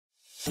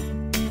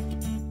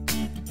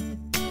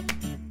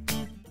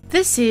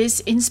This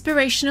is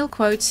Inspirational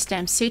Quotes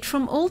stamp set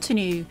from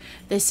Altenew.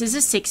 This is a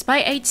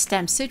 6x8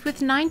 stamp set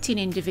with 19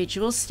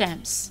 individual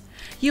stamps.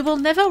 You will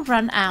never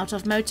run out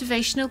of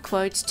motivational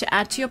quotes to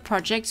add to your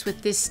projects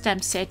with this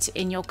stamp set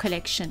in your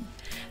collection.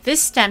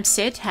 This stamp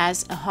set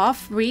has a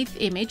half wreath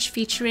image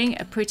featuring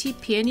a pretty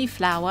peony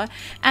flower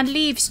and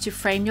leaves to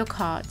frame your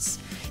cards.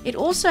 It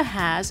also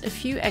has a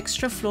few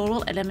extra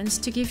floral elements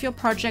to give your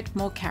project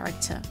more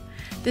character.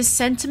 This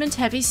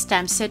sentiment-heavy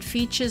stamp set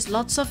features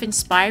lots of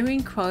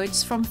inspiring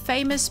quotes from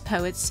famous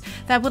poets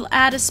that will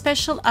add a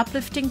special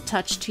uplifting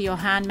touch to your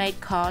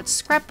handmade cards,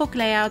 scrapbook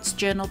layouts,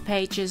 journal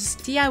pages,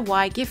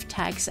 DIY gift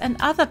tags, and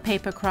other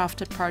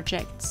paper-crafted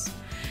projects.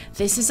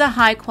 This is a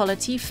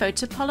high-quality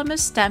photopolymer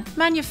stamp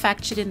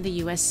manufactured in the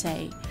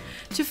USA.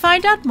 To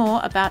find out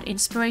more about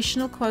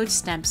Inspirational Quotes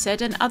stamp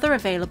set and other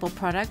available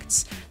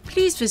products,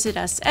 please visit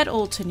us at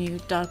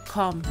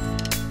altenew.com.